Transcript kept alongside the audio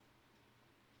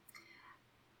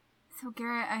So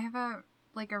Garrett, I have a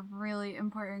really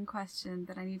important question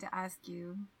that I need to ask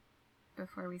you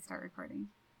before we start recording.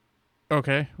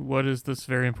 Okay, what is this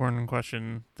very important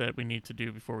question that we need to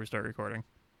do before we start recording?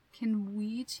 Can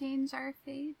we change our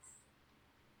fates?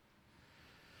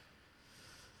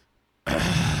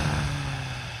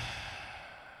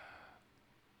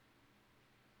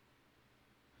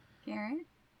 Garrett?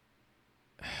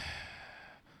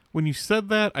 When you said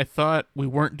that, I thought we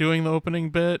weren't doing the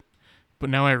opening bit, but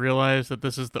now I realize that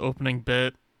this is the opening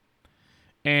bit,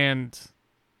 and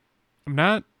I'm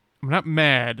not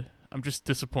mad. I'm just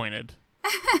disappointed.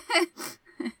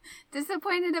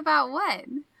 Disappointed about what?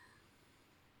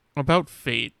 About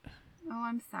fate. Oh,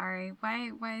 I'm sorry.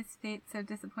 Why is fate so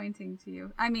disappointing to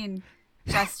you? I mean,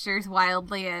 gestures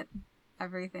wildly at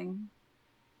everything.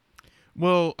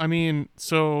 Well, I mean,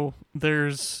 so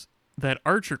there's that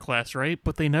archer class, right?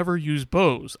 But they never use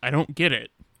bows. I don't get it.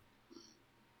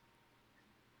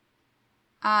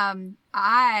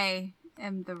 I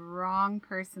am the wrong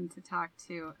person to talk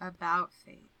to about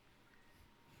fate.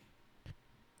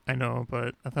 I know,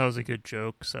 but I thought it was a good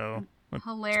joke, so that's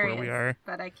Hilarious, where we are.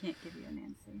 but I can't give you an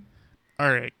answer.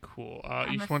 All right, cool.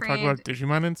 You just want to talk afraid- about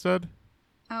Digimon instead?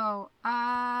 Oh,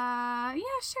 yeah,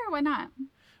 sure, why not?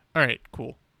 All right,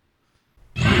 cool.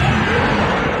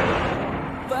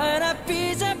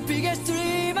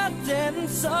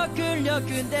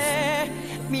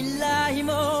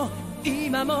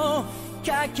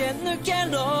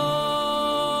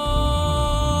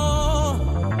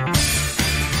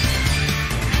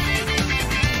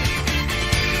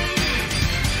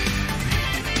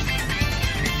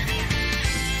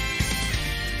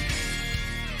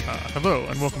 Hello,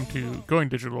 and welcome to Going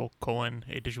Digital, a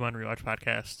Digimon Rewatch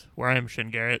podcast, where I am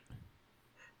Shin Garrett.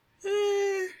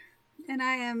 And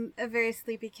I am a very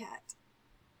sleepy cat.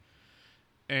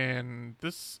 And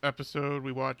this episode,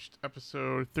 we watched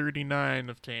episode 39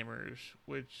 of Tamers,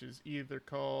 which is either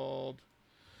called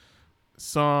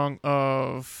Song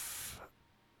of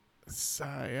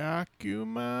Sayakuman?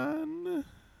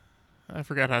 I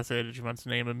forgot how to say Digimon's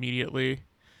name immediately.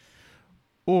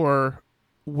 Or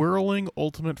Whirling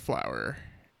Ultimate Flower.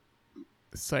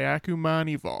 Sayakuman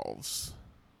Evolves.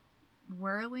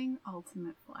 Whirling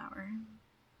Ultimate Flower.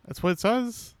 That's what it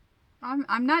says?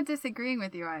 I'm not disagreeing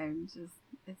with you.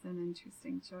 It's an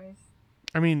interesting choice.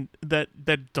 I mean, that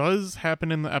does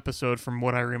happen in the episode from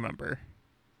what I remember.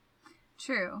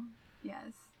 True.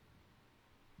 Yes.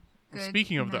 Good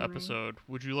Speaking of the memory. episode,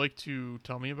 would you like to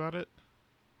tell me about it?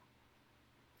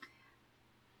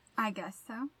 I guess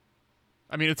so.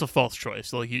 I mean, it's a false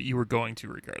choice. Like you were going to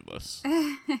regardless.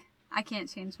 I can't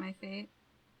change my fate.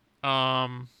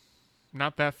 Not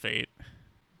that fate.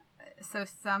 So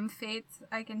some fates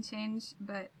I can change,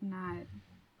 but not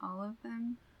all of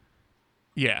them?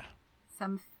 Yeah.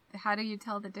 How do you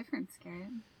tell the difference,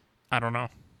 Garrett? I don't know.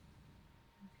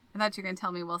 I thought you were going to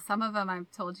tell me, well, some of them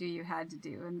I've told you had to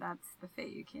do, and that's the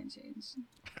fate you can't change.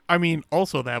 I mean,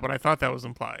 also that, but I thought that was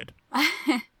implied.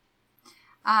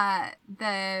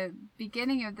 The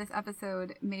beginning of this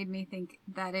episode made me think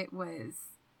that it was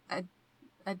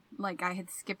like I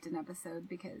had skipped an episode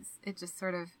because it just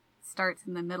sort of starts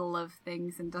in the middle of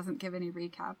things and doesn't give any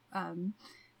recap.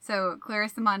 So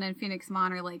Clarissamon and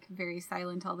Phoenixmon are like very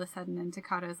silent all of a sudden, and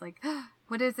Takato's like, oh,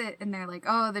 what is it? And they're like,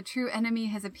 oh, the true enemy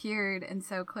has appeared. And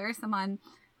so Clarissamon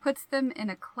puts them in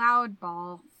a cloud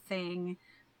ball thing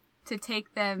to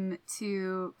take them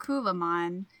to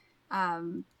Kulamon,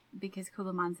 because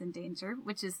Kulamon's in danger,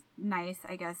 which is nice,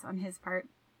 I guess, on his part.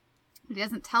 But he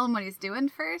doesn't tell him what he's doing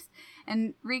first.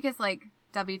 And Rika's like,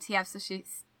 WTF, so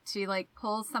she like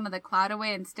pulls some of the cloud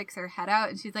away and sticks her head out,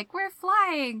 and she's like, we're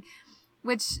flying!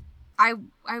 Which I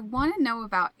want to know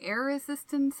about air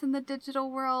resistance in the digital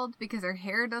world, because her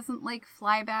hair doesn't like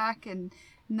fly back, and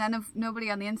nobody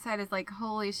on the inside is like,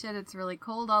 holy shit, it's really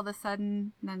cold all of a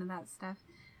sudden. None of that stuff.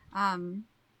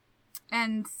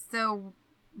 And so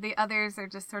the others are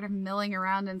just sort of milling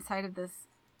around inside of this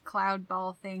cloud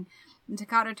ball thing. And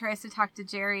Takato tries to talk to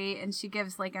Jerry, and she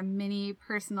gives like a mini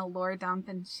personal lore dump,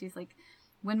 and she's like,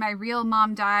 when my real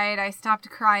mom died, I stopped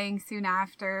crying soon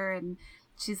after, and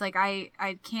she's like, I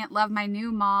can't love my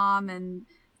new mom. And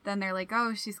then they're like,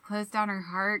 oh, she's closed down her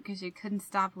heart because she couldn't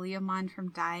stop Leomon from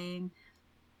dying,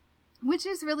 which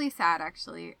is really sad,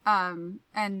 actually.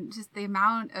 And just the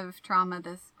amount of trauma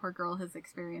this poor girl has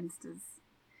experienced is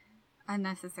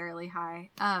unnecessarily high.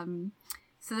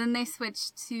 So then they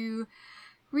switch to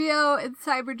Rio and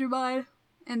Cyberdramon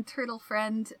and Turtle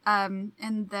Friend,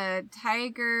 and the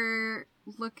tiger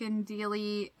looking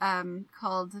dealy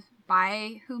called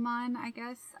Baihuman, I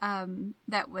guess,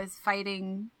 that was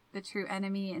fighting the true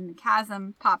enemy in the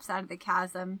chasm, pops out of the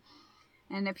chasm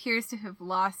and appears to have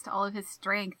lost all of his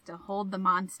strength to hold the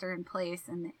monster in place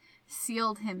and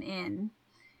sealed him in.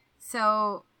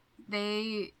 So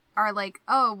they are like,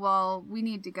 oh, well, we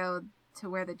need to go to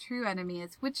where the true enemy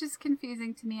is, which is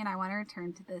confusing to me, and I want to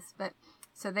return to this. But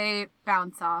so they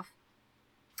bounce off.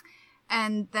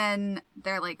 And then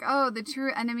they're like, oh, the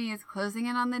true enemy is closing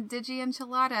in on the Digi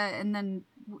Enchilada. And then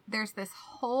there's this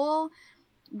hole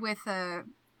with I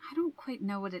don't quite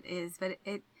know what it is, but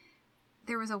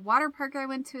there was a water park I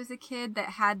went to as a kid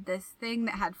that had this thing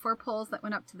that had 4 poles that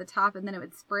went up to the top, and then it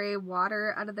would spray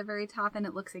water out of the very top, and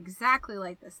it looks exactly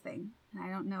like this thing. And I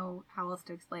don't know how else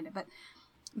to explain it, but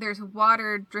there's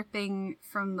water dripping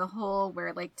from the hole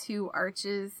where like 2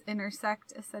 arches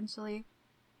intersect, essentially.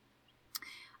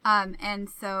 And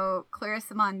so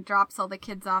Clarissamon drops all the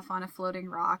kids off on a floating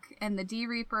rock, and the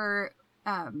D-Reaper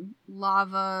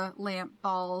lava lamp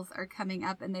balls are coming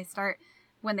up, and they start,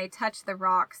 when they touch the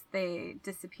rocks, they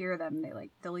disappear them. They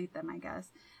like delete them, I guess.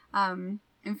 And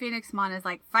Phoenixmon is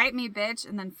like, fight me, bitch,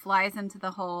 and then flies into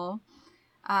the hole.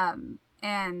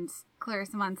 And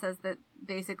Clarissamon says that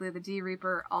basically the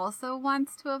D-Reaper also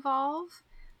wants to evolve.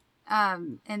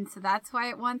 And so that's why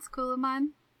it wants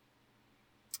Kulamon.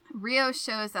 Rio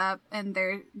shows up, and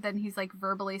then he's like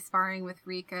verbally sparring with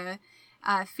Rika.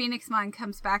 Phoenixmon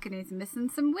comes back and he's missing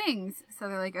some wings. So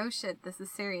they're like, oh shit, this is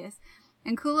serious.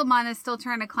 And Kulamon is still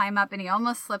trying to climb up, and he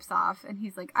almost slips off. And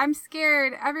he's like, I'm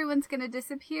scared. Everyone's going to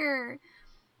disappear.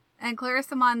 And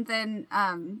Clarissamon then,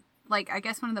 I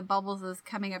guess one of the bubbles is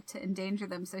coming up to endanger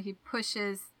them. So he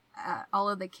pushes all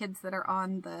of the kids that are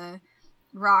on the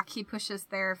rock. He pushes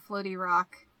their floaty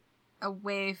rock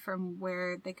away from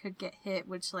where they could get hit,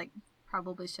 which like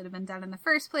probably should have been done in the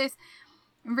first place.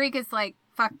 And Rika's like,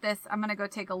 fuck this, I'm gonna go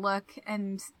take a look.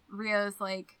 And Rio's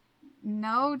like,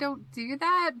 no, don't do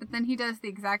that. But then he does the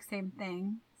exact same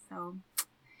thing. So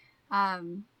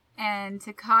and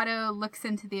Takato looks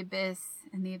into the abyss,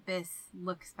 and the abyss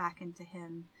looks back into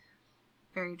him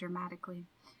very dramatically.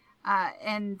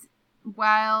 And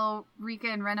while Rika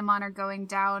and Renamon are going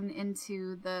down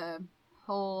into the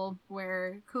hole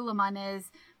where Kulamon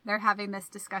is, they're having this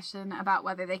discussion about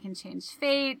whether they can change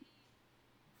fate.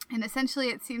 And essentially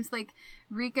it seems like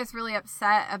Rika's really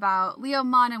upset about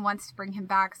Leomon and wants to bring him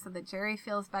back so that Jerry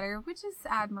feels better, which is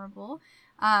admirable.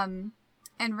 And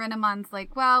Renamon's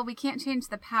like, well, we can't change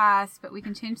the past, but we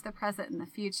can change the present and the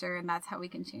future, and that's how we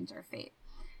can change our fate,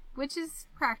 which is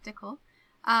practical.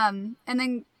 And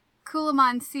then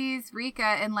Kulamon sees Rika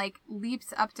and like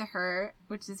leaps up to her,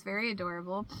 which is very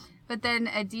adorable. But then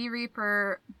a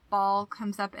D-Reaper ball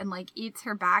comes up and like eats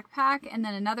her backpack, and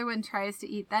then another one tries to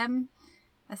eat them,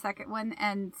 a second one,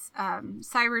 and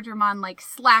Cyberdramon like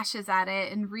slashes at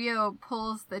it, and Rio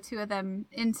pulls the 2 of them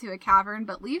into a cavern,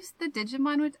 but leaves the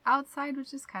Digimon outside,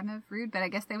 which is kind of rude, but I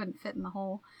guess they wouldn't fit in the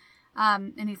hole.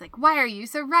 And he's like, why are you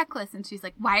so reckless? And she's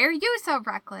like, why are you so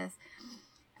reckless?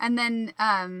 And then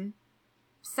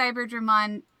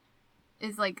Cyberdramon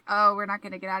is like, oh, we're not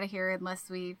going to get out of here unless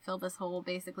we fill this hole,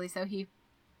 basically. So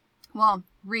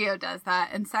Rio does that,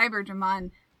 and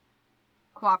Cyberdramon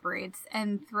cooperates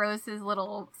and throws his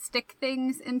little stick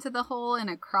things into the hole in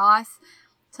a cross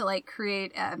to like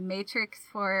create a matrix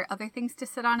for other things to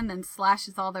sit on, and then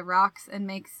slashes all the rocks and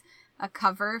makes a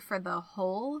cover for the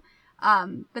hole.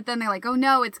 But then they're like, oh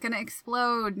no, it's going to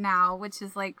explode now, which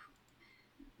is like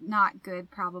not good,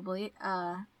 probably.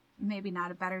 Maybe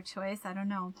not a better choice. I don't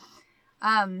know.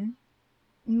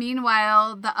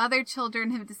 Meanwhile, the other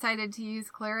children have decided to use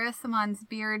Clarissamon's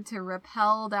beard to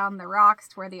rappel down the rocks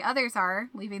to where the others are,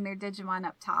 leaving their Digimon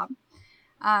up top.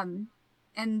 And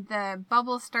the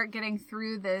bubbles start getting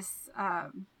through this, I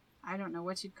don't know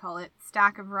what you'd call it,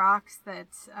 stack of rocks that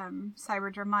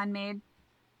Cyberdramon made.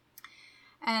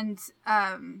 And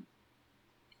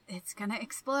it's gonna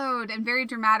explode. And very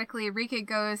dramatically, Rika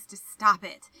goes to stop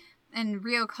it. And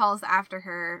Rio calls after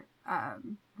her.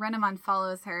 Renamon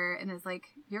follows her and is like,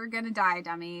 you're gonna die,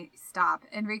 dummy, stop.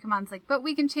 And Rikamon's like, but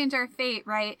we can change our fate,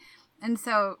 right? And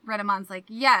so Renamon's like,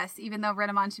 yes, even though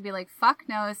Renamon should be like, fuck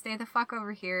no, stay the fuck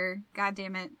over here, god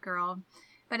damn it, girl.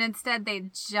 But instead they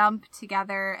jump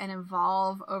together and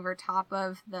evolve over top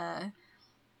of the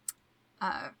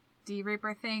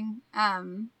D-Reaper thing.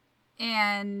 And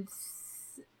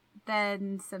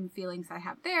then some feelings I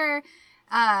have there.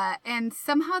 And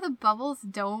somehow the bubbles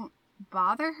don't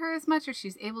bother her as much, or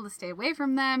she's able to stay away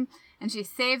from them, and she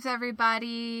saves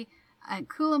everybody, and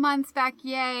Kulamon's back,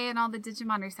 yay, and all the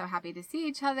Digimon are so happy to see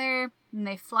each other, and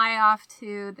they fly off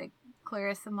to the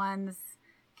Clarissamon's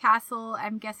castle,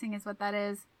 I'm guessing is what that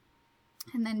is.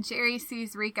 And then Jerry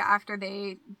sees Rika after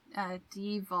they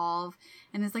devolve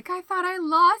and is like, I thought I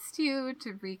lost you,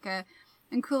 to Rika.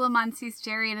 And Kulamon sees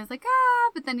Jerry and is like,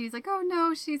 ah, but then he's like, oh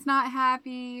no, she's not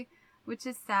happy, which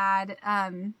is sad.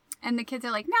 And the kids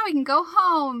are like, now we can go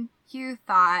home. You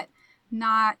thought,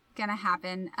 not gonna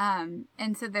happen.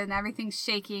 And so then everything's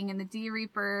shaking and the D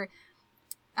Reaper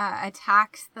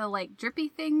attacks the like drippy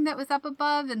thing that was up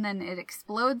above, and then it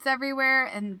explodes everywhere,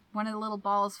 and one of the little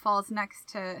balls falls next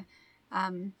to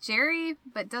Jerry,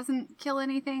 but doesn't kill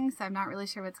anything, so I'm not really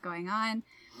sure what's going on.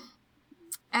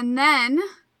 And then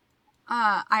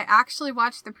I actually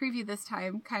watched the preview this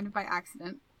time, kind of by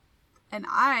accident, and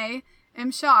I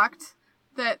am shocked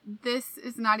that this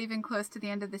is not even close to the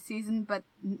end of the season, but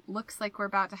looks like we're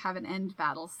about to have an end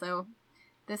battle. So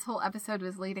this whole episode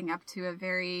was leading up to a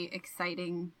very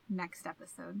exciting next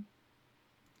episode.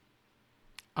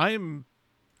 I'm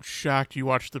shocked you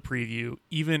watched the preview,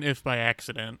 even if by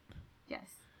accident. Yes.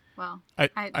 Well,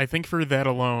 I think for that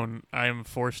alone, I am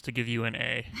forced to give you an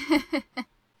A.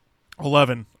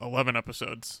 11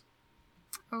 episodes.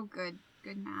 Oh, good.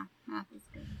 Good math. Math is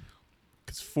good.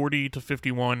 Because 40 to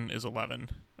 51 is 11,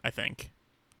 I think.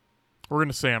 We're going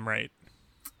to say I'm right.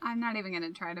 I'm not even going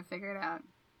to try to figure it out.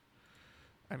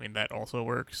 I mean, that also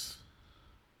works.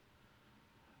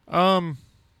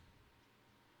 Yeah,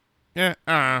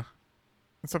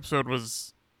 this episode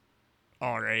was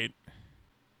alright.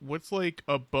 What's like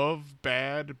above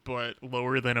bad, but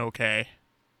lower than okay?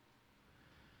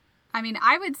 I mean,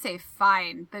 I would say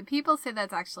fine, but people say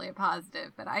that's actually a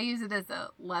positive, but I use it as a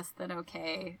less than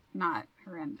okay, not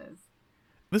horrendous.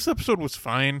 This episode was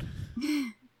fine.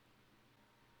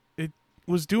 It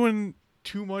was doing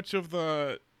too much of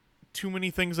the too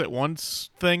many things at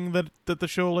once thing that the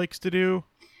show likes to do.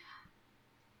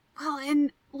 Well,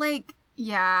 and like,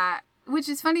 yeah, which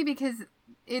is funny because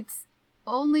it's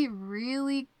only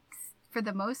really, for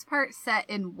the most part, set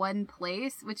in one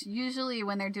place, which usually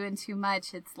when they're doing too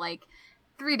much, it's like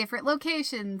 3 different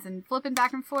locations and flipping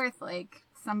back and forth, like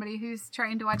somebody who's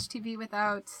trying to watch TV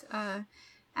without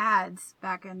ads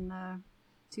back in the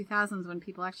 2000s when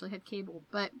people actually had cable.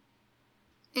 But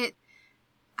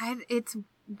it's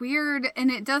weird,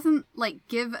 and it doesn't like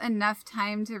give enough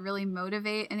time to really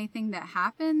motivate anything that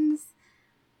happens.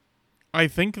 I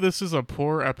think this is a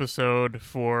poor episode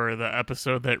for the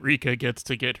episode that Rika gets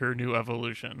to get her new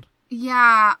evolution.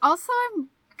 Yeah. Also, I'm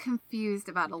confused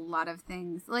about a lot of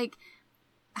things. Like,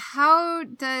 how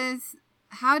does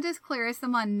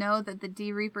Clarissamon know that the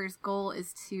D Reaper's goal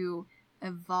is to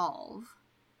evolve?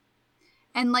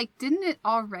 And like, didn't it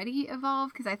already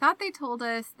evolve? Because I thought they told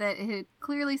us that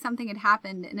clearly something had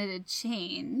happened and it had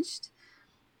changed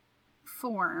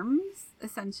forms,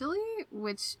 essentially,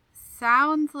 which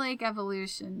sounds like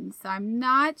evolution, so I'm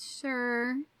not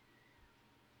sure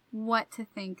what to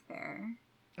think there.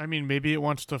 I mean, maybe it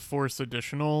wants to force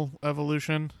additional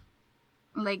evolution.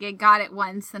 Like, it got it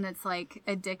once and it's like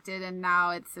addicted, and now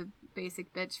it's a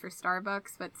basic bitch for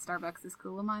Starbucks, but Starbucks is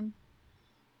Kulamon.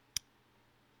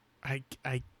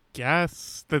 I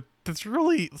guess it's a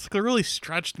really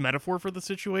stretched metaphor for the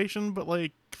situation, but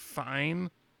like, fine.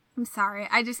 I'm sorry.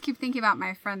 I just keep thinking about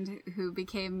my friend who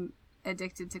became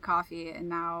addicted to coffee and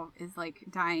now is like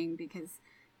dying because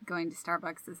going to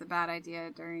Starbucks is a bad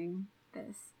idea during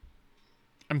this.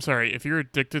 I'm sorry, if you're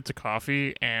addicted to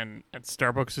coffee and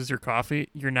Starbucks is your coffee,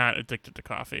 you're not addicted to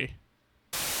coffee.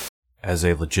 As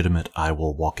a legitimate I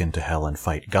will walk into hell and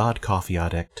fight God coffee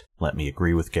addict, let me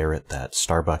agree with Garrett that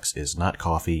Starbucks is not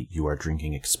coffee. You are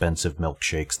drinking expensive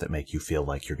milkshakes that make you feel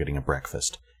like you're getting a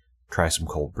breakfast. Try some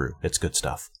cold brew. It's good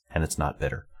stuff, and it's not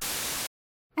bitter.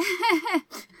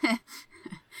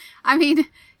 I mean,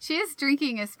 she is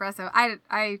drinking espresso.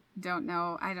 I don't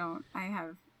know.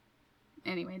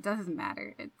 Anyway, it doesn't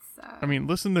matter. It's I mean,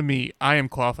 listen to me. I am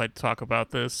qualified to talk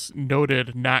about this.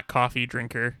 Noted not coffee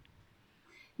drinker.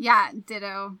 Yeah,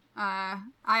 ditto. I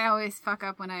always fuck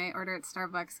up when I order at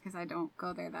Starbucks because I don't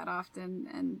go there that often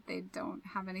and they don't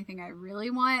have anything I really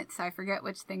want, so I forget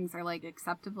which things are like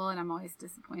acceptable, and I'm always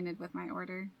disappointed with my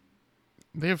order.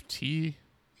 They have tea.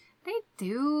 They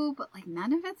do, but like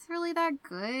none of it's really that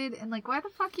good. And like, why the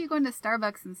fuck are you going to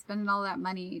Starbucks and spending all that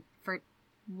money for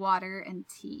water and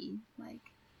tea?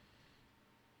 Like,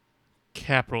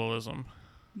 capitalism.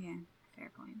 Yeah,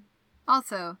 fair point.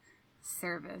 Also,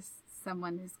 service.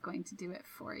 Someone is going to do it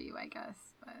for you, I guess.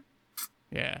 But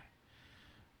yeah,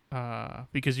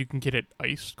 because you can get it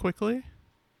iced quickly.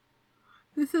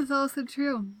 This is also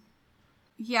true.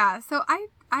 Yeah, so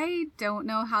I don't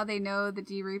know how they know the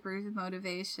D Reaper's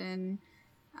motivation,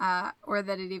 or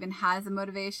that it even has a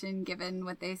motivation, given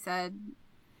what they said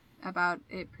about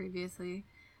it previously.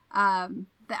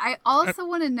 I also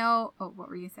want to know. Oh, what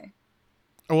were you saying?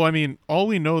 Oh, I mean, all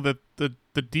we know that the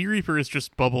D Reaper is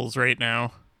just Bubbles right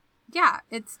now. Yeah,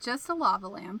 it's just a lava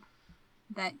lamp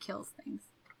that kills things.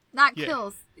 Not Yeah.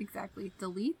 kills, exactly.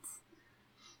 Deletes?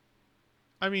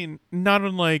 I mean, not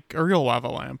unlike a real lava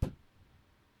lamp.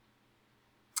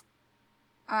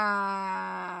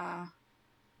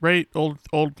 Right?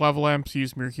 Old lava lamps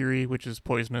use mercury, which is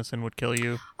poisonous and would kill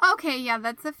you. Okay, yeah,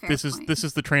 that's a fair point. This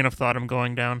is the train of thought I'm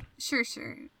going down. Sure.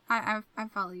 I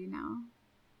follow you now.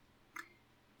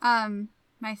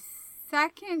 My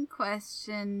second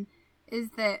question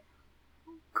is that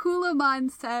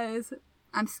Kulamon says,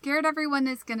 I'm scared everyone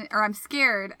is gonna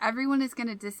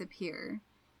disappear.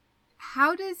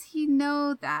 How does he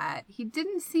know that? He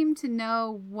didn't seem to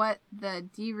know what the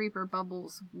D-Reaper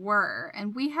bubbles were,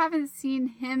 and we haven't seen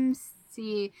him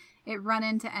see it run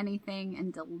into anything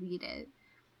and delete it.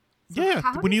 So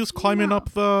Yeah, when he was climbing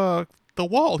up the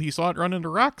wall, he saw it run into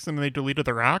rocks, and they deleted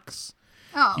the rocks.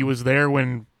 Oh. He was there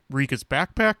when Rika's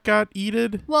backpack got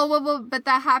eated. Well, but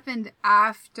that happened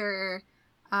after,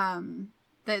 the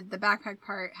backpack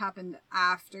part happened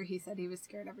after he said he was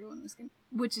scared everyone was gonna,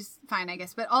 which is fine, I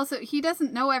guess. But also, he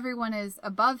doesn't know everyone is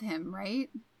above him, right?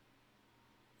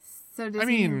 So does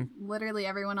he mean literally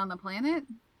everyone on the planet?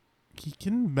 He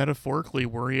can metaphorically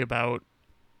worry about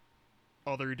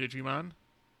other Digimon.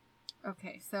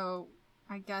 Okay, so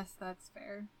I guess that's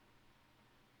fair.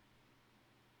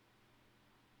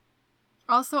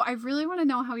 Also, I really want to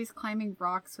know how he's climbing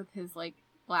rocks with his,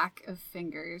 lack of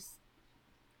fingers.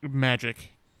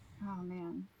 Magic. Oh,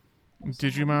 man.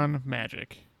 Digimon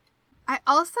magic. I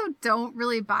also don't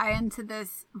really buy into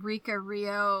this Rika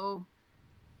Rio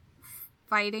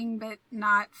fighting, but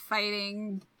not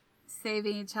fighting,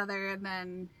 saving each other, and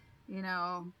then,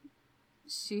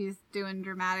 she's doing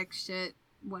dramatic shit,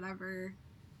 whatever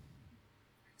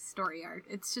story arc.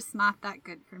 It's just not that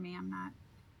good for me. I'm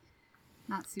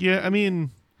not super. Yeah, I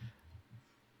mean,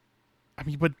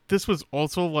 but this was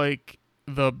also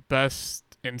the best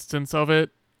instance of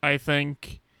it, I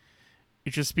think.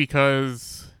 It's just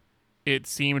because it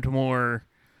seemed more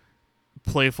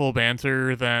playful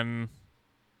banter than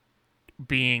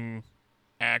being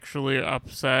actually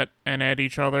upset and at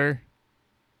each other.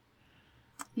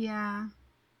 Yeah.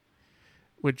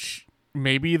 Which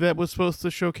maybe that was supposed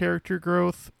to show character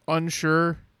growth.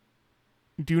 Unsure.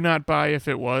 Do not buy if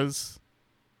it was.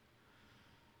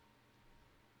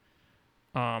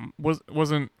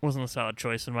 Wasn't a solid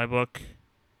choice in my book.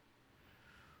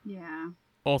 Yeah.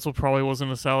 Also probably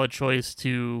wasn't a solid choice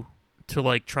to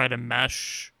try to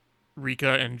mesh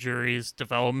Rika and Juri's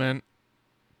development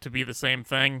to be the same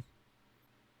thing.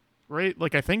 Right?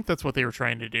 I think that's what they were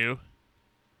trying to do.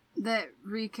 That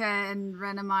Rika and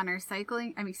Renamon are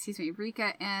cycling.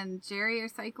 Rika and Jerry are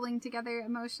cycling together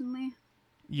emotionally.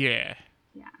 Yeah.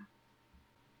 Yeah.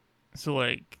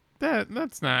 So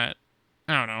that's not,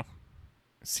 I don't know.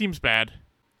 Seems bad.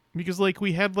 Because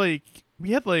we had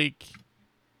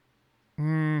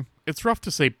it's rough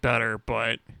to say better,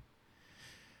 but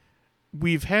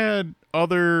we've had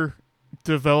other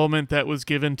development that was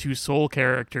given to soul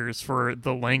characters for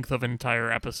the length of an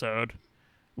entire episode.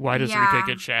 Why does Rika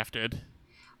get shafted?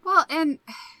 Well, and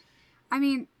I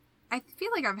feel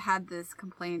like I've had this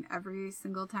complaint every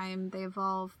single time they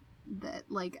evolve, that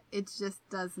it just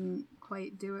doesn't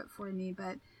quite do it for me,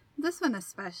 but this one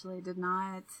especially did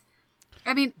not.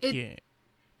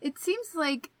 It seems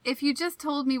like if you just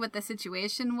told me what the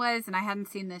situation was and I hadn't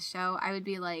seen this show, I would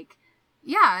be like,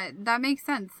 yeah, that makes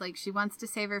sense. She wants to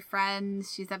save her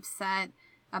friends. She's upset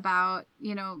about,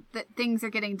 that things are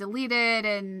getting deleted,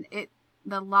 and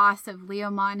the loss of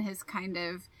Leomon has kind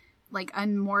of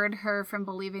unmoored her from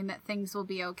believing that things will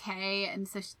be okay. And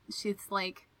so she's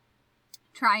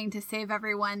trying to save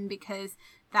everyone because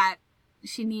that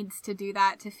she needs to do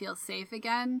that to feel safe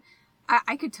again.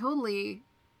 I could totally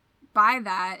buy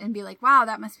that and be like, wow,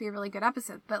 that must be a really good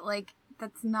episode. But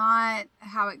that's not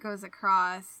how it goes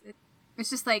across. It's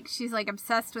just she's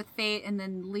obsessed with fate and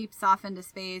then leaps off into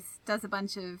space, does a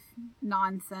bunch of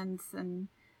nonsense, and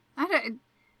I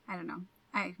don't know.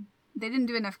 They didn't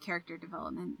do enough character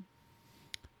development.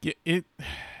 Yeah,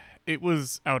 it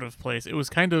was out of place. It was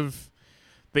kind of,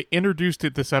 they introduced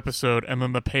it this episode, and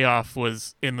then the payoff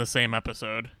was in the same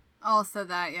episode. Also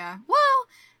that, yeah. Well,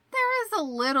 there is a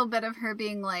little bit of her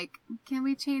being can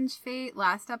we change fate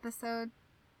last episode?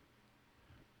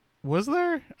 Was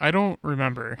there? I don't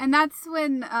remember. And that's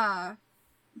when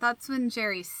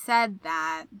Jerry said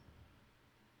that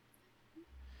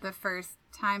the first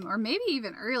time, or maybe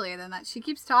even earlier than that. She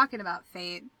keeps talking about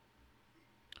fate.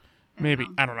 Maybe.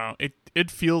 I don't know. It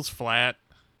feels flat.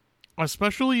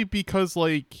 Especially because,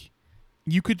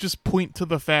 you could just point to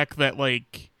the fact that,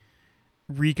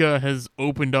 Rika has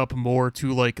opened up more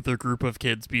to, the group of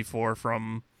kids before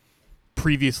from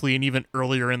previously and even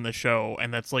earlier in the show,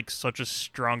 and that's like such a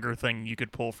stronger thing you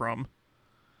could pull from.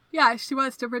 Yeah, she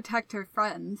wants to protect her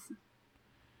friends.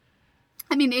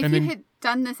 I mean, if you had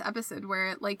done this episode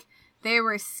where, like, they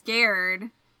were scared,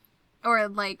 or,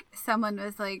 like, someone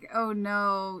was like, oh,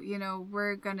 no, you know,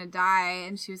 we're gonna die,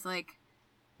 and she was like,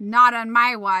 not on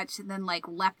my watch, and then, like,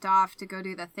 leapt off to go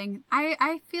do the thing,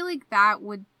 I feel like that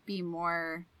would be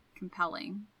more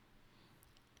compelling.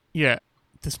 Yeah,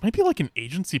 this might be, like, an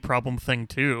agency problem thing,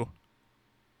 too.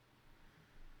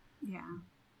 Yeah.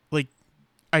 Like,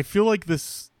 I feel like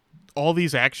all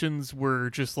these actions were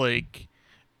just, like,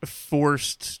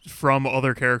 forced from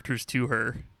other characters to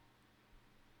her.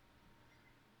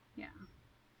 Yeah.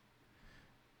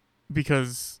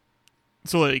 Because,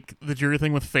 so, like, the jury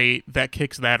thing with Fate, that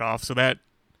kicks that off, so that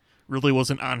really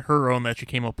wasn't on her own that she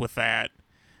came up with that.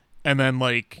 And then,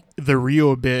 like, the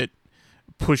Rio bit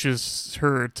pushes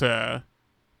her to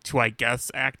I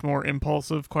guess, act more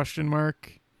impulsive, ?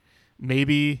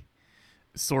 Maybe,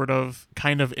 sort of,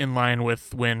 kind of in line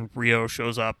with when Rio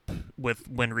shows up with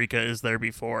when Rika is there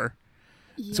before.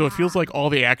 Yeah. So it feels like all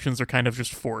the actions are kind of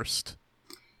just forced.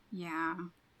 Yeah.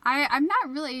 I'm not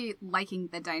really liking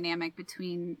the dynamic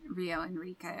between Rio and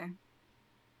Rika.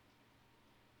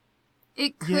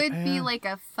 It could be like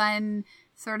a fun,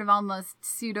 sort of almost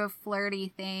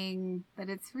pseudo-flirty thing, but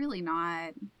it's really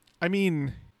not. I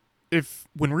mean,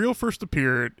 when Rio first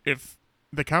appeared, if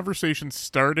the conversation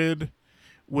started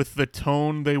with the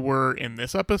tone they were in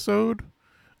this episode,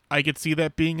 I could see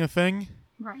that being a thing.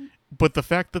 Right. But the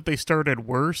fact that they started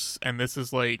worse, and this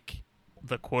is like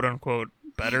the quote-unquote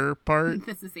better part.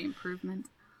 This is the improvement.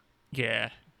 Yeah.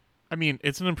 I mean,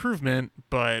 it's an improvement,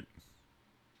 but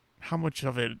how much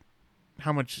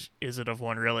is it of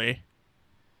one, really?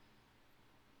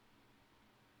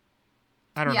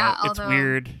 I don't know. It's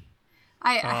weird.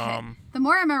 The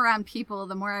more I'm around people,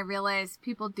 the more I realize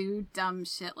people do dumb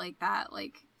shit like that.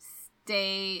 Like,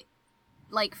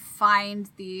 find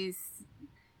these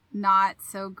not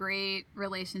so great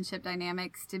relationship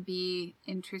dynamics to be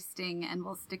interesting and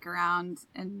will stick around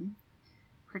and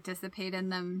participate in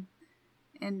them.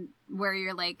 And where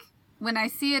you're like, when I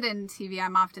see it in TV,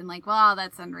 I'm often like, well,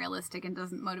 that's unrealistic and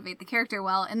doesn't motivate the character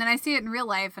well. And then I see it in real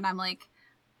life and I'm like,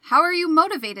 how are you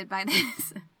motivated by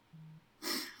this?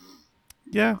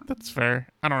 Yeah, that's fair.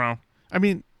 I don't know. I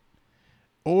mean,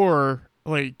 or,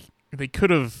 like, they could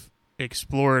have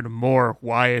explored more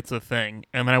why it's a thing,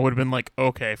 and then I would have been like,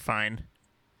 okay, fine.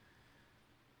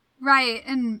 Right,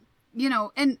 and, you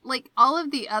know, and, like, all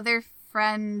of the other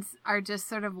friends are just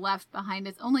sort of left behind.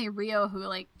 It's only Rio who,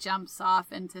 like, jumps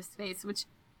off into space, which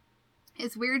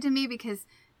is weird to me because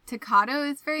Takato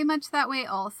is very much that way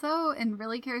also and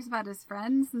really cares about his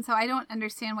friends, and so I don't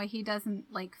understand why he doesn't,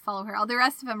 like, follow her. All the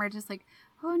rest of them are just like,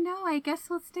 oh no, I guess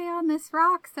we'll stay on this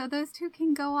rock so those two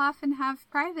can go off and have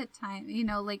private time. You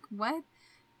know, like, what?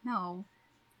 No.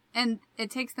 And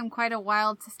it takes them quite a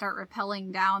while to start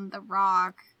rappelling down the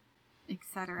rock,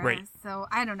 etc. Right. So,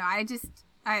 I don't know.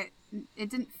 It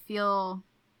didn't feel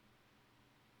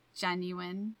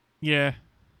genuine. Yeah.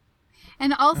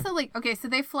 And also, like, okay, so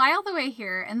they fly all the way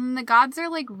here, and then the gods are,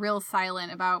 like, real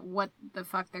silent about what the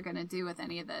fuck they're gonna do with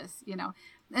any of this, you know?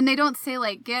 And they don't say,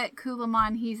 like, get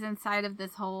Kulamon, he's inside of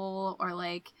this hole, or,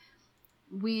 like,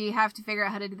 we have to figure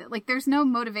out how to do that. Like, there's no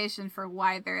motivation for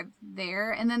why they're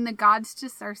there, and then the gods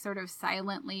just are sort of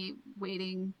silently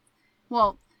waiting.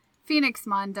 Well,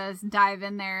 Phoenixmon does dive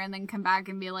in there and then come back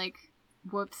and be like,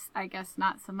 whoops, I guess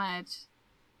not so much.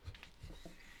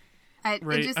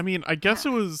 Right. I mean, I guess it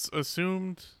was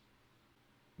assumed.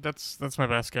 That's my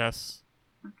best guess.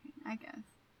 Okay, I guess.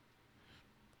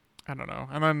 I don't know.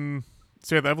 And then,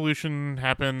 so yeah, the evolution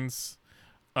happens.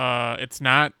 It's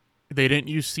not. They didn't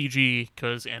use CG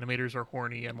because animators are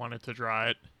horny and wanted to draw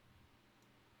it.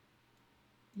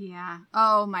 Yeah.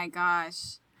 Oh my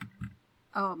gosh.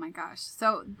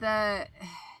 So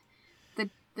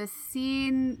the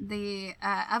scene, the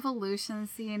evolution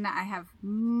scene, I have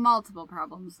multiple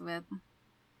problems with.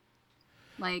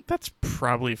 Like, that's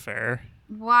probably fair.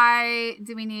 Why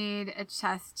do we need a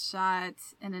chest shot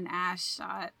and an ass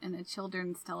shot in a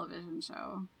children's television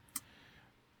show?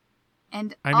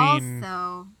 And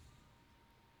also,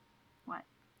 what?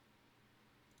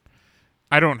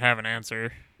 I don't have an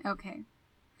answer. Okay.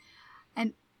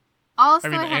 And also,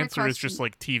 I mean, the had answer is just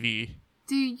like TV.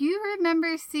 Do you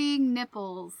remember seeing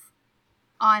nipples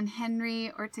on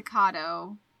Henry or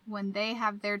Takato when they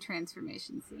have their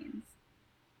transformation scenes?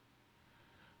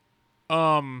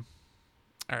 All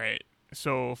right.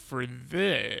 So for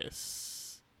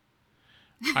this,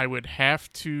 I would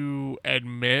have to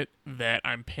admit that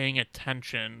I'm paying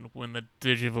attention when the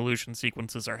Digivolution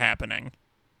sequences are happening.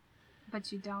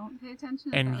 But you don't pay attention?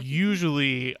 Is that And what you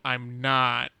usually I'm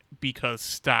not because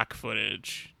stock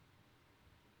footage.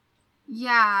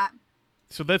 Yeah.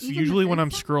 So that's Even usually with when I'm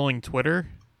this scrolling Twitter.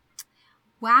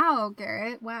 Wow,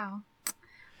 Garrett. Wow.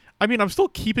 I mean, I'm still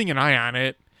keeping an eye on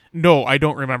it. No, I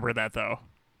don't remember that though.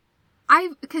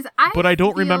 But I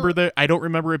don't remember that. I don't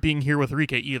remember it being here with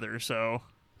Rika either. So.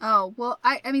 Oh well,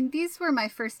 I mean, these were my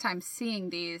first time seeing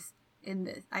these in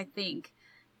this. I think,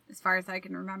 as far as I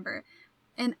can remember,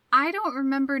 and I don't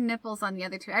remember nipples on the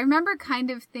other two. I remember kind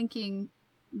of thinking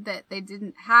that they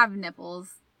didn't have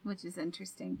nipples, which is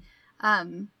interesting.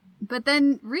 But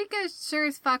then Rika sure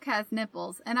as fuck has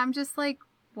nipples, and I'm just like,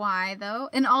 why though?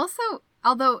 And also,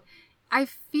 although I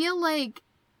feel like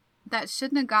that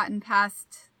shouldn't have gotten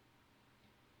past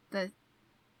the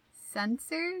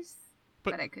censors,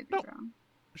 but I could be wrong.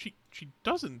 She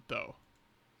doesn't though.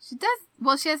 She does.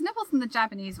 Well, she has nipples in the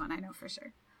Japanese one, I know for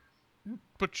sure.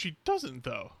 But she doesn't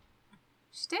though.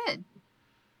 She did.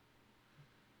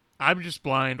 I'm just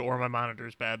blind, or my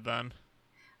monitor's bad then.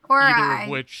 Or Either of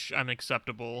which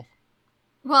unacceptable.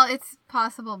 Well, it's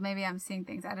possible maybe I'm seeing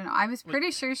things. I don't know. I was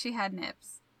pretty sure she had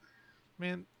nips.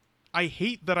 Man, I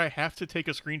hate that I have to take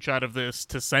a screenshot of this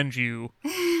to send you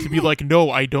to be like, no,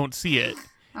 I don't see it.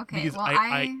 Okay, Because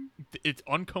well, it's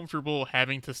uncomfortable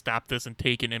having to stop this and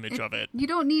take an image of it. You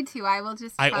don't need to. I will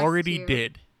just. I trust already you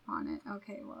did. On it.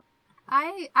 Okay, well,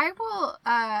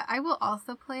 I will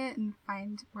also play it and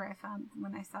find where I found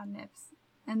when I saw nips,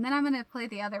 and then I'm gonna play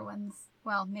the other ones.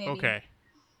 Well, maybe. Okay.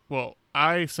 Well,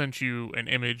 I sent you an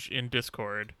image in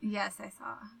Discord. Yes, I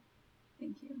saw.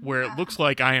 Thank you. Where it looks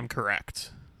like I am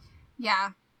correct. Yeah,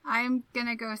 I'm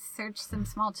gonna go search some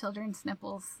small children's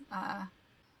nipples.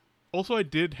 Also, I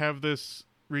did have this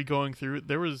re-going through.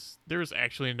 There was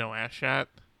actually no ass shot.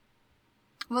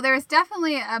 Well, there was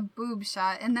definitely a boob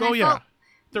shot, and then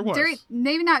there was.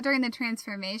 Maybe not during the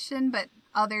transformation, but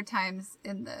other times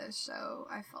in the show,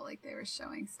 I felt like they were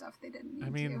showing stuff they didn't need to. I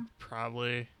mean,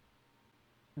 probably.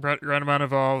 Renamon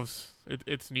evolves.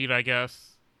 It's neat, I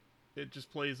guess. It just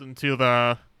plays into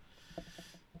the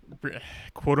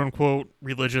quote-unquote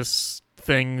religious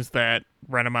things that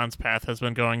Renamon's path has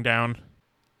been going down.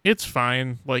 It's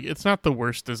fine. Like, it's not the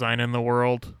worst design in the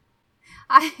world.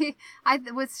 I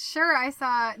was sure I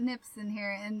saw nips in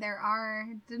here, and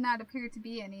did not appear to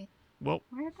be any. Well,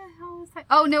 where the hell is that?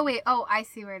 Oh no, wait. Oh, I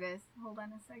see where it is. Hold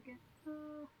on a second.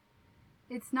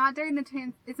 It's not during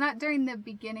the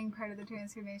beginning part of the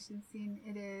transformation scene.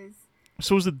 It is.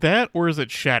 So is it that, or is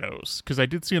it shadows? Because I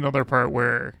did see another part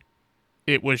where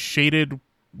it was shaded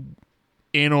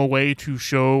in a way to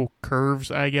show curves,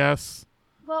 I guess.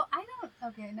 Well, I don't.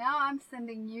 Okay, now I'm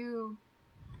sending you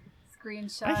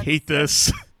screenshots. I hate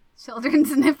this.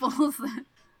 Children's nipples.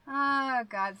 Oh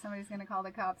God, somebody's gonna call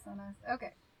the cops on us.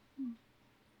 Okay.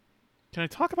 Can I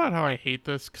talk about how I hate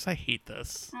this? Because I hate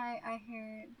this. I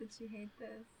hear that you hate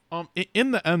this.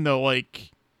 In the end, though,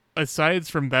 like, aside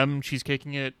from them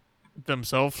cheesekaking it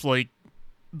themselves, like,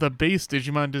 the base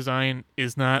Digimon design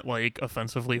is not, like,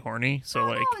 offensively horny. So,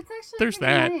 like, it's actually there's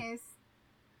pretty that. Nice.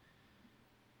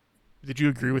 Did you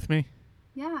agree with me?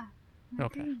 Yeah.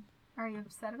 Okay. Are you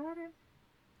upset about it?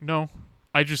 No.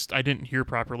 I didn't hear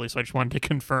properly, so I just wanted to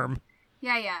confirm.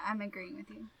 Yeah, I'm agreeing with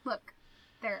you. Look,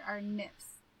 there are nips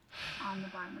on the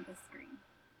bottom of the screen.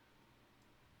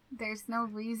 There's no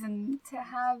reason to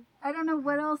have. I don't know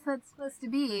what else that's supposed to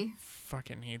be.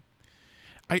 Fucking hate.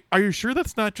 Are you sure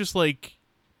that's not just like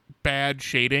bad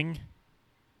shading?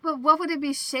 But what would it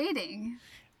be shading?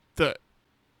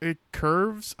 It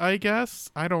curves, I guess.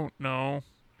 I don't know.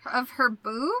 Of her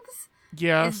boobs?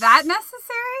 Yes. Is that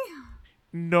necessary?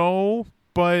 No,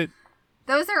 but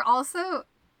those are also.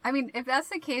 I mean, if that's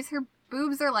the case, her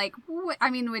boobs are like,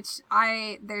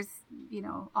 there's,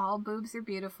 all boobs are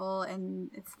beautiful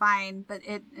and it's fine, but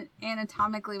it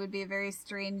anatomically would be a very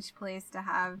strange place to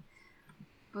have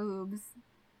boobs.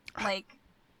 Like,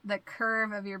 the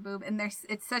curve of your boob, and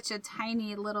it's such a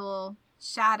tiny little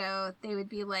shadow, they would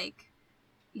be like,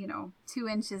 2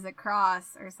 inches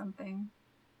across or something.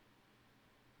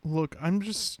 Look, I'm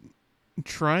just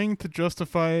trying to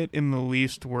justify it in the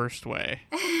least worst way.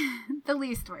 The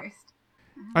least worst.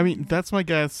 I mean, that's my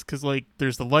guess, because, like,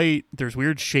 there's the light, there's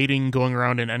weird shading going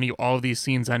around in all of these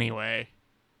scenes anyway.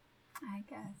 I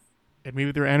guess. And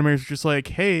maybe their animators are just like,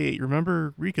 hey,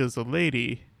 remember Rika's a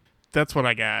lady? That's what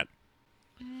I got.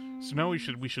 So now we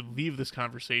should leave this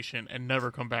conversation and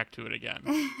never come back to it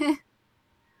again.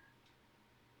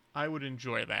 I would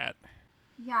enjoy that.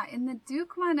 Yeah, in the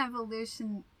Dukemon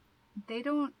evolution, they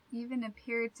don't even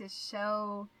appear to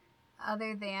show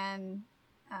other than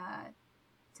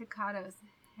Takato's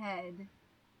head.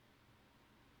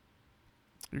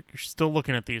 You're still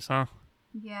looking at these, huh?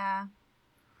 Yeah.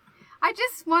 I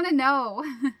just want to know.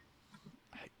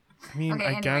 I mean, Okay, I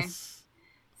anyway. guess...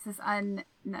 This is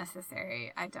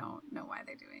unnecessary. I don't know why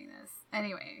they're doing this.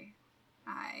 Anyway,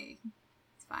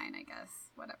 it's fine, I guess.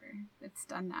 Whatever. It's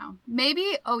done now.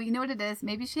 Maybe, oh, you know what it is?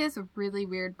 Maybe she has really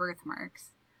weird birthmarks.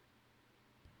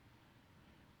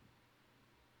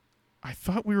 I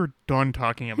thought we were done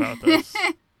talking about this.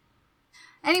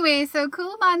 Anyway, so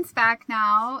Kulamon's back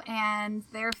now, and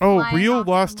they're Oh, flying Ryo off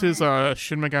lost his somewhere.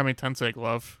 Shin Megami Tensei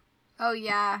glove. Oh,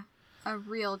 yeah. A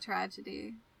real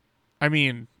tragedy. I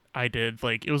mean, I did.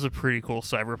 Like, it was a pretty cool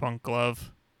cyberpunk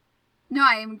glove. No,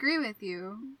 I agree with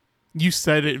you. You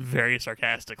said it very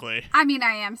sarcastically. I mean,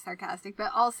 I am sarcastic,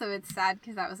 but also it's sad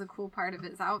because that was a cool part of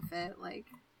his outfit. Like,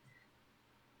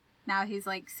 now he's,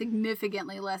 like,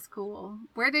 significantly less cool.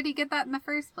 Where did he get that in the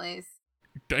first place?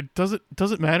 Does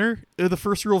it matter? The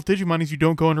first rule of Digimon is you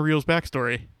don't go into Ryo's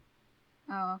backstory.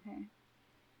 Oh, okay.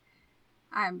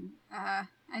 I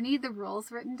need the rules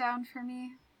written down for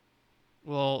me.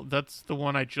 Well, that's the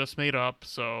one I just made up,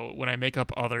 so when I make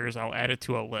up others, I'll add it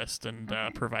to a list and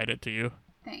Okay. provide it to you.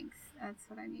 Thanks. That's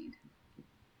what I need.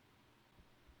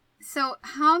 So,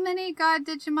 how many God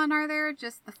Digimon are there?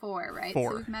 Just the 4, right?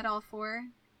 4. So we've met all 4.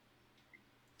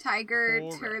 Tiger,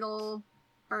 Correct. turtle,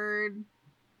 bird,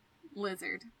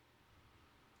 lizard.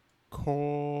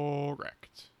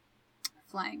 Correct.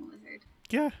 Flying lizard.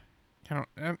 Yeah.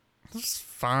 This is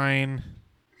fine.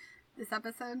 This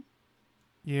episode?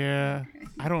 Yeah. Okay.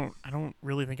 I don't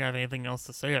really think I have anything else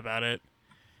to say about it.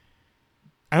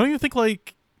 I don't even think,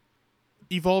 like,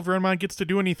 Evolved Renmon gets to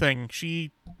do anything.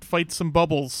 She fights some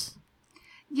bubbles.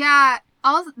 Yeah,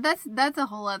 that's a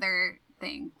whole other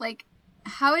thing. Like,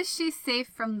 how is she safe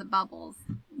from the bubbles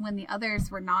when the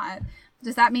others were not?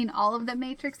 Does that mean all of the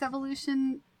Matrix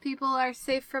Evolution people are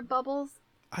safe from bubbles?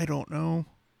 I don't know.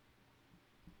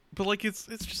 But, like, it's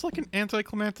just like an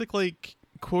anticlimactic, like,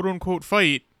 quote-unquote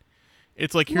fight.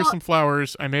 It's like, here's Well- some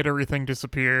flowers, I made everything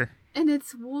disappear. And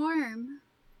it's warm.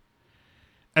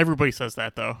 Everybody says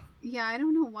that, though. Yeah, I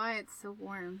don't know why it's so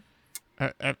warm.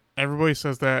 Everybody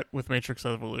says that with Matrix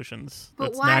Evolutions. But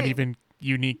That's why? not even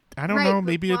unique. I don't Right, know. but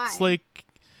Maybe it's why? like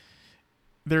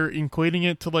they're equating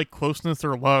it to like closeness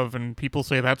or love, and people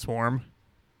say that's warm.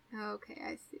 Okay,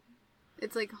 I see.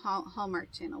 It's like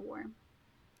Hallmark Channel warm.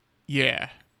 Yeah.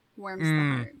 Warms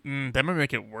the heart. That might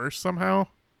make it worse somehow.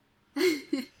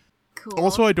 Cool.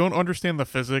 Also, I don't understand the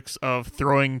physics of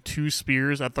throwing 2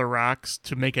 spears at the rocks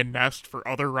to make a nest for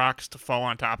other rocks to fall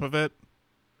on top of it.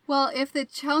 Well, if the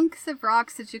chunks of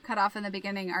rocks that you cut off in the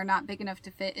beginning are not big enough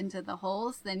to fit into the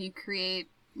holes, then you create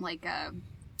like a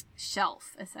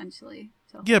shelf, essentially.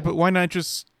 Yeah, but why not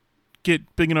just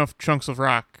get big enough chunks of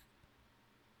rock?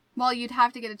 Well, you'd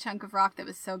have to get a chunk of rock that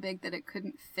was so big that it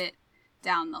couldn't fit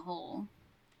down the hole.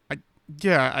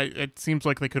 It seems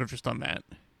like they could have just done that.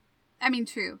 I mean,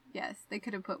 true. Yes, they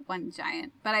could have put one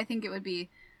giant, but I think it would be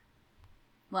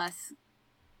less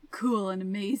cool and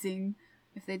amazing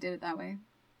if they did it that way.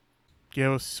 Yeah,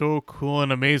 it was so cool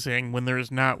and amazing when there's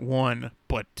not 1,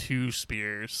 but 2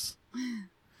 spears.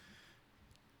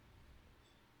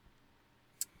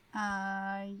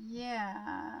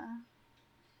 Yeah.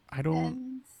 I don't...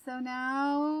 And so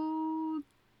now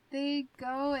they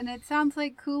go, and it sounds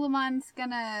like Kulamon's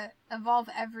gonna evolve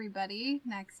everybody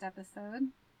next episode.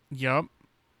 Yup.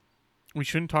 We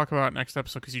shouldn't talk about next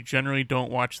episode because you generally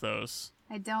don't watch those.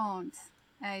 I don't.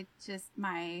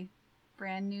 My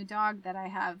brand new dog that I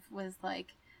have was like,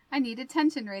 I need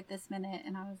attention right this minute.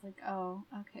 And I was like, oh,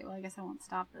 okay, well, I guess I won't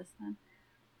stop this then.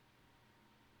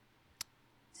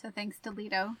 So thanks to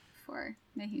Lido for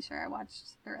making sure I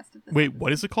watched the rest of this. Wait,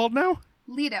 what is it called now?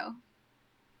 Lido.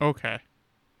 Okay.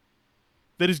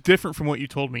 That is different from what you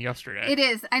told me yesterday. It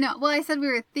is. I know. Well, I said we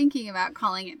were thinking about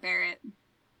calling it Barrett. and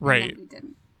Right. then we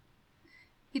didn't.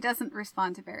 He doesn't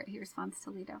respond to Barrett. He responds to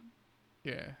Lido.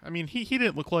 Yeah. I mean, he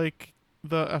didn't look like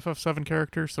the FF7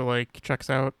 character, so, like, checks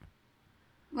out.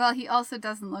 Well, he also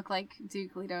doesn't look like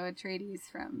Duke Leto Atreides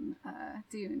from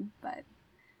Dune, but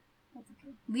that's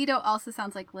okay. Leto also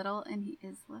sounds like Little, and he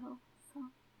is Little. So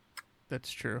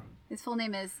That's true. his full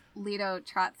name is Leto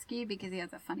Trotsky because he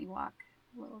has a funny walk,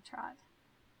 Little Trot.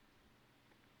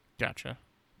 Gotcha.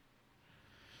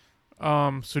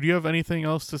 So do you have anything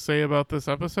else to say about this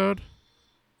episode?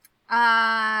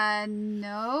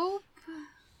 Nope.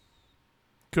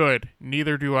 Good.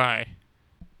 Neither do I.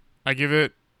 I give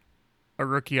it a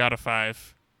rookie out of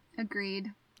 5.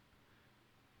 Agreed.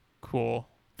 Cool.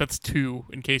 That's 2,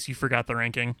 in case you forgot the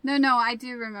ranking. No, I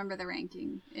do remember the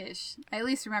ranking-ish. I at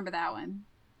least remember that one.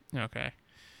 Okay.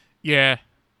 Yeah.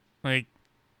 Like,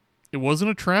 it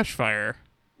wasn't a trash fire.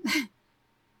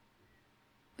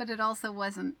 But it also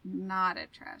wasn't not a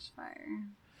trash fire.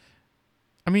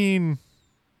 I mean,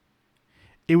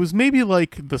 it was maybe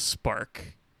like the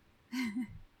spark.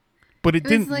 But it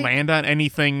didn't land on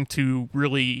anything to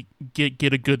really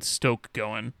get a good stoke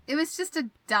going. It was just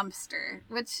a dumpster,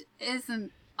 which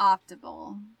isn't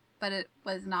optimal, but it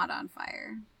was not on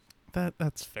fire.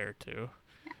 That's fair too.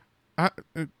 Yeah.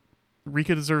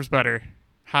 Rika deserves better.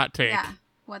 Hot take. Yeah.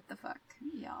 What the fuck,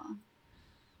 y'all?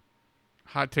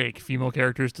 Hot take. Female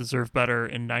characters deserve better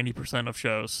in 90% of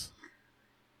shows.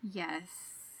 Yes.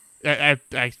 I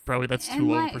probably that's too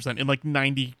low percent. In like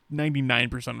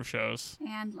 99% of shows.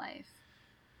 And life.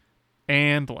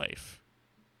 And life.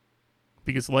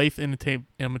 Because life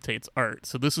imitates art.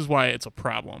 So this is why it's a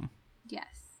problem.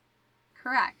 Yes.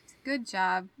 Correct. Good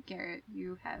job, Garrett.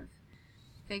 You have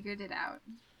figured it out.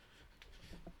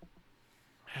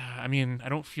 I mean, I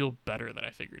don't feel better that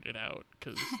I figured it out.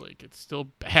 Because, like, it's still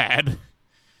bad.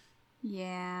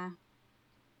 Yeah.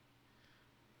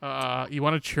 You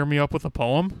want to cheer me up with a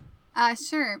poem?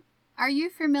 Sure. Are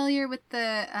you familiar with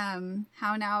the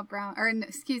How Now Brown, or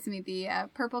excuse me, the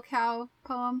Purple Cow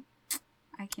poem?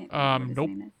 I can't remember what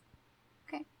his name is.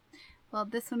 Okay. Well,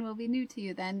 this one will be new to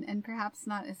you then, and perhaps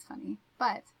not as funny.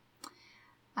 But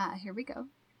here we go.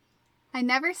 I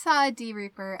never saw a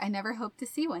D-Reaper, I never hoped to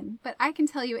see one, but I can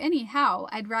tell you anyhow,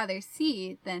 I'd rather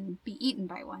see than be eaten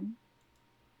by one.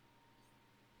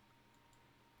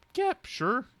 Yep,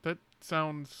 sure. That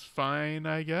sounds fine,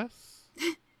 I guess.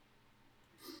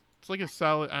 It's like a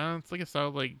solid. It's like a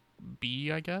solid like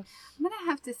B, I guess. I'm gonna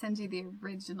have to send you the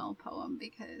original poem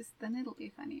because then it'll be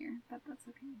funnier. But that's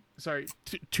okay. Sorry,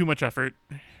 too much effort.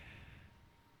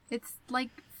 It's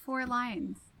like 4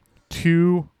 lines.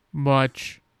 Too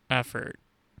much effort.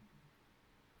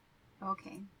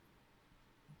 Okay.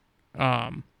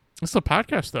 It's a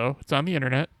podcast though. It's on the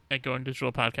internet at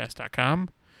goingdigitalpodcast.com,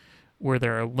 where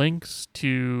there are links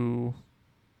to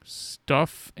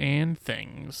stuff and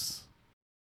things.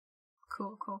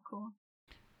 Cool.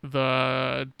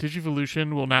 The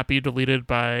Digivolution will not be deleted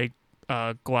by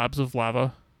globs of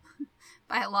lava.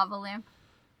 By a lava lamp.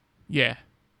 Yeah.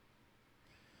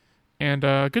 And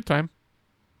good time.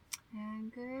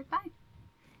 And goodbye.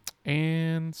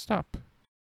 And stop.